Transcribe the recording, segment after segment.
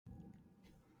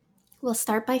We'll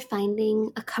start by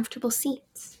finding a comfortable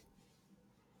seat.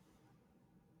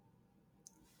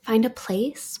 Find a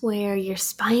place where your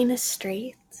spine is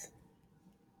straight.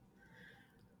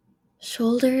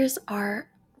 Shoulders are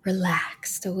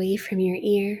relaxed away from your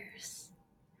ears.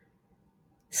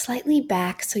 Slightly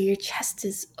back so your chest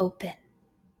is open.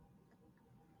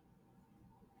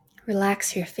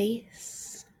 Relax your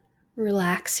face.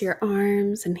 Relax your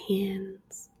arms and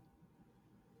hands.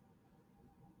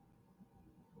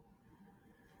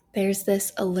 There's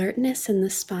this alertness in the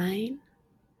spine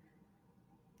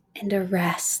and a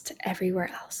rest everywhere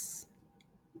else.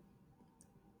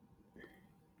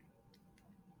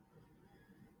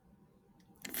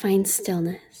 Find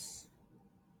stillness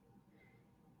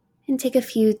and take a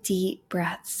few deep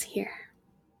breaths here.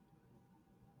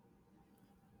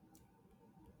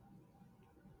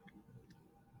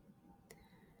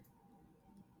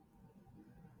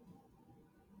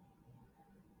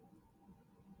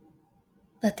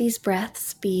 Let these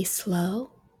breaths be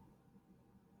slow,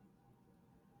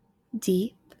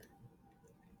 deep,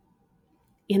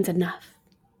 and enough.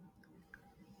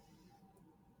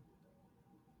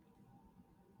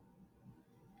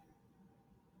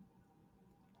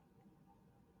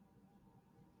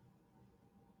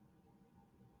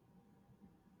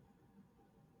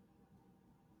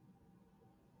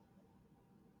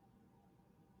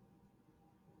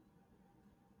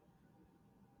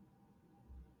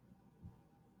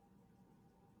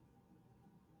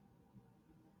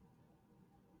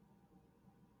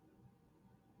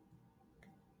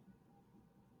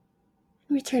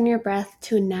 Return your breath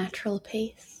to a natural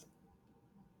pace.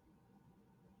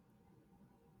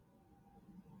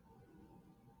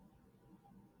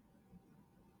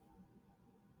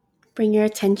 Bring your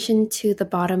attention to the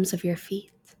bottoms of your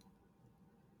feet.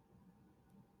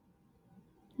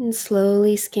 And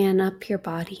slowly scan up your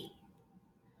body,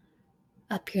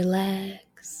 up your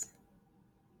legs,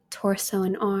 torso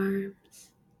and arms,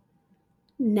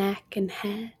 neck and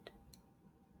head,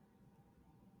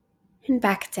 and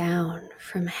back down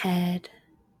from head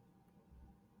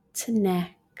to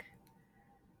neck,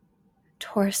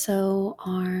 torso,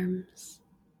 arms,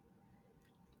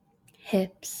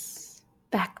 hips,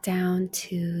 back down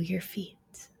to your feet.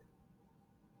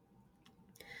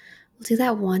 We'll do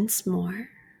that once more,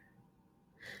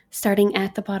 starting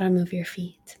at the bottom of your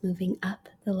feet, moving up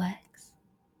the legs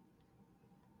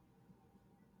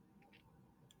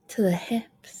to the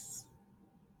hips,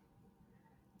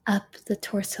 up the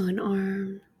torso and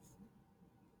arms,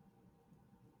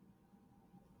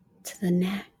 to the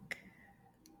neck,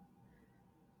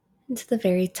 and to the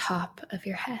very top of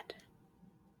your head.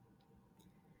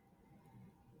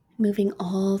 Moving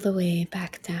all the way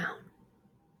back down.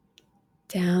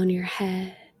 Down your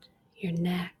head, your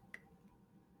neck,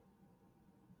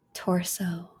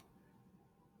 torso,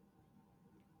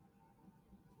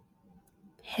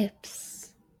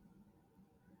 hips,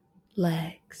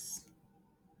 legs,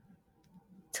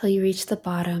 till you reach the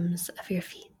bottoms of your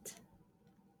feet.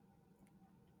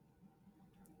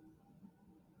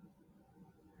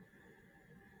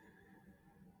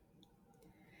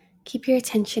 Keep your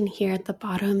attention here at the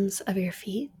bottoms of your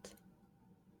feet.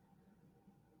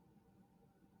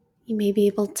 You may be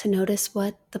able to notice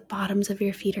what the bottoms of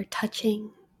your feet are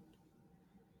touching.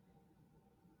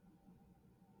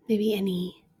 Maybe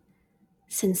any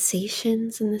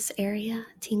sensations in this area,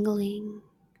 tingling,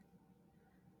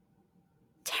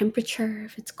 temperature,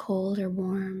 if it's cold or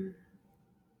warm.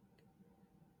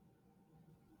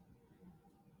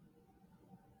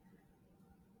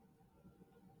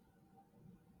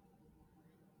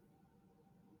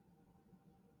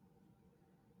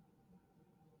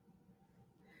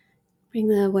 Bring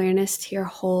the awareness to your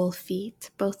whole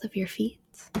feet, both of your feet.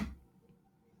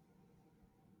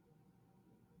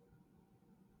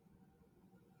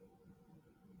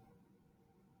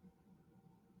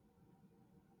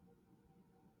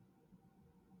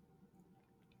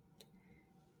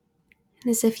 And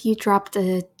as if you dropped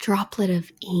a droplet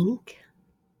of ink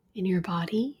in your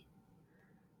body,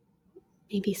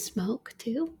 maybe smoke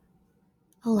too,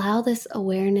 allow this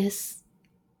awareness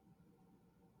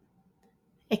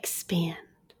expand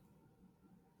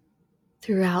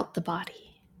throughout the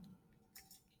body.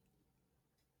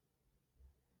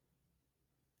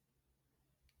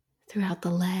 Throughout the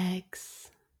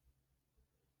legs,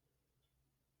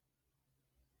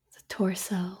 the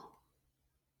torso,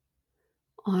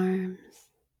 arms,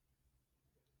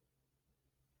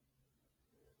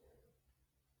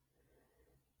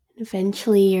 and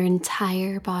eventually your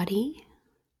entire body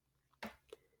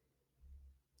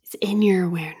is in your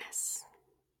awareness.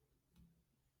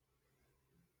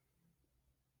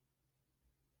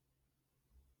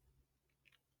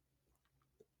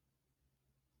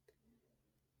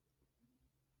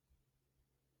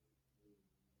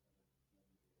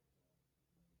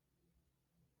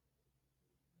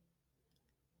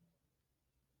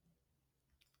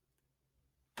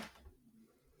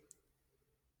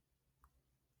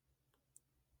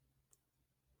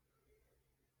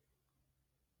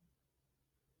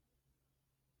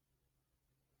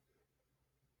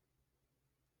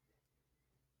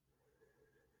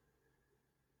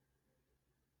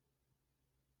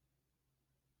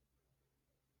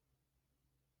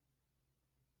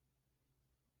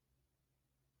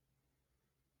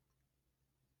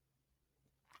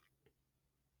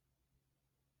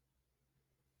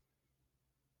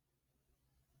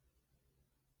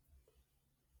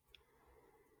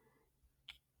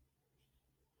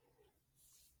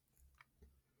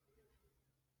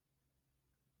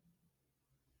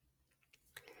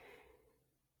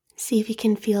 See if you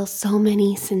can feel so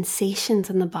many sensations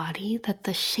in the body that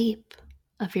the shape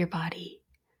of your body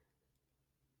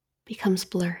becomes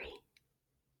blurry.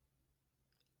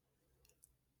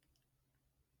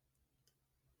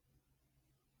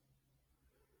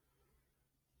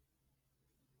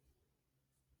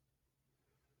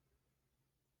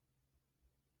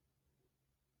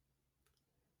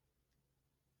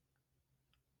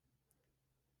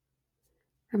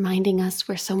 Reminding us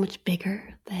we're so much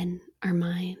bigger than our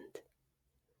mind.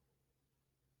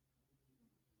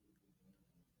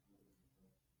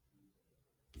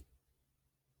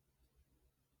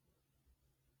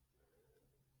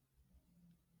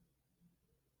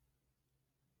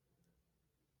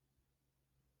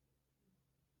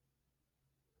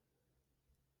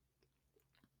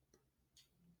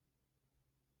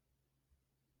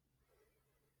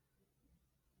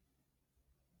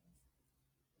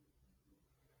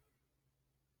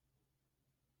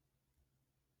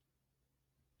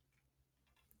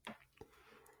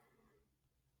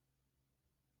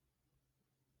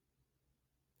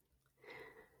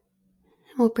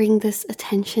 And we'll bring this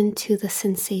attention to the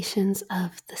sensations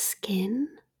of the skin.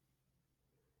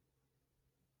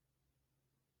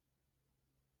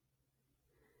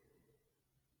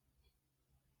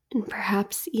 And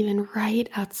perhaps even right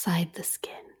outside the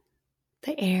skin,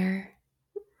 the air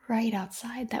right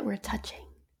outside that we're touching.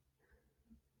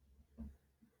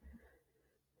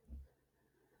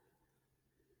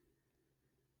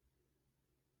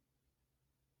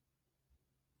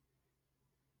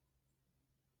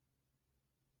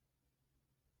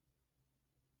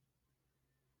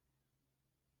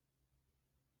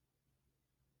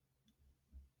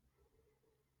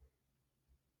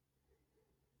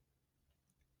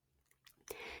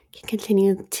 You can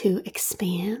continue to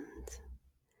expand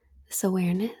this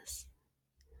awareness,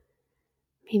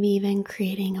 maybe even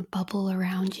creating a bubble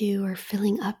around you or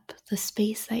filling up the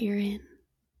space that you're in.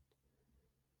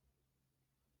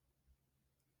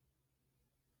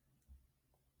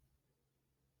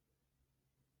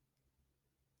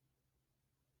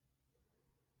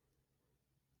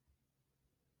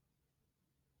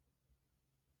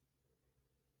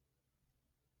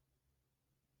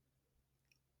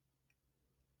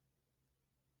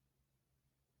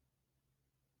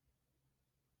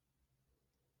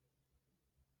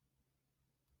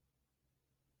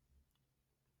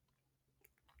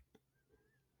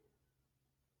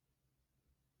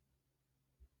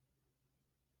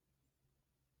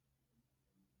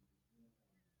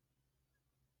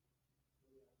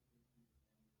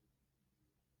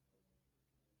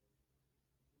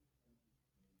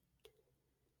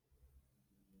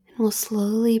 And we'll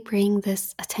slowly bring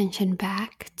this attention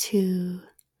back to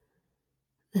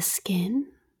the skin.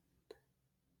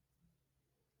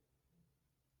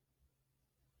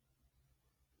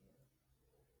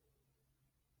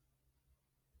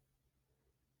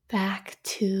 Back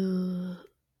to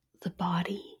the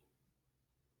body.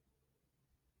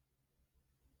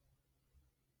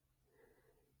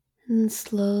 And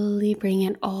slowly bring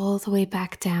it all the way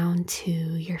back down to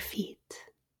your feet.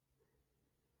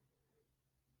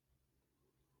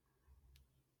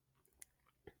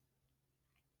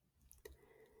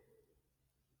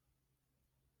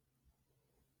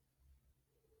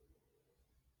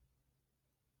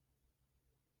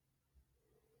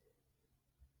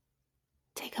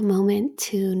 Take a moment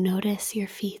to notice your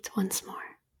feet once more.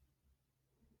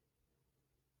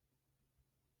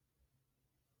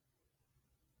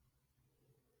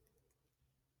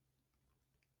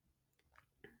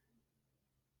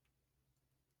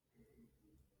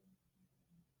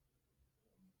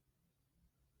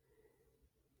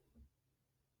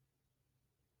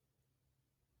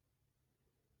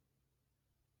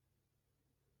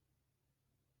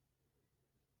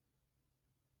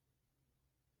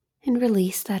 And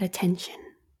release that attention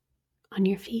on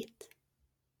your feet.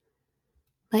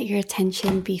 Let your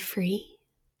attention be free.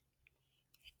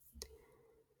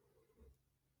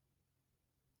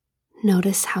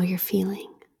 Notice how you're feeling.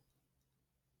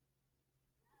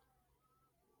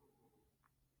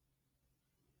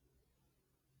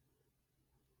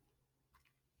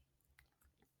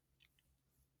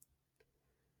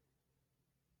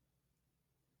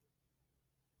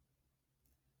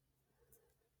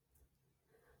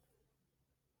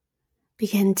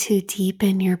 Begin to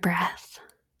deepen your breath.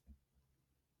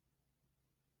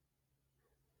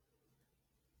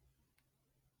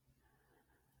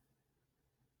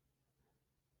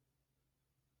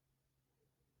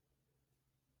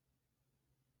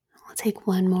 We'll take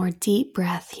one more deep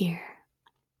breath here.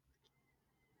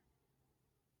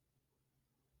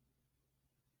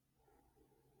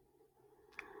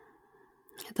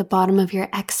 At the bottom of your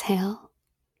exhale,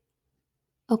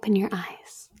 open your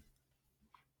eyes.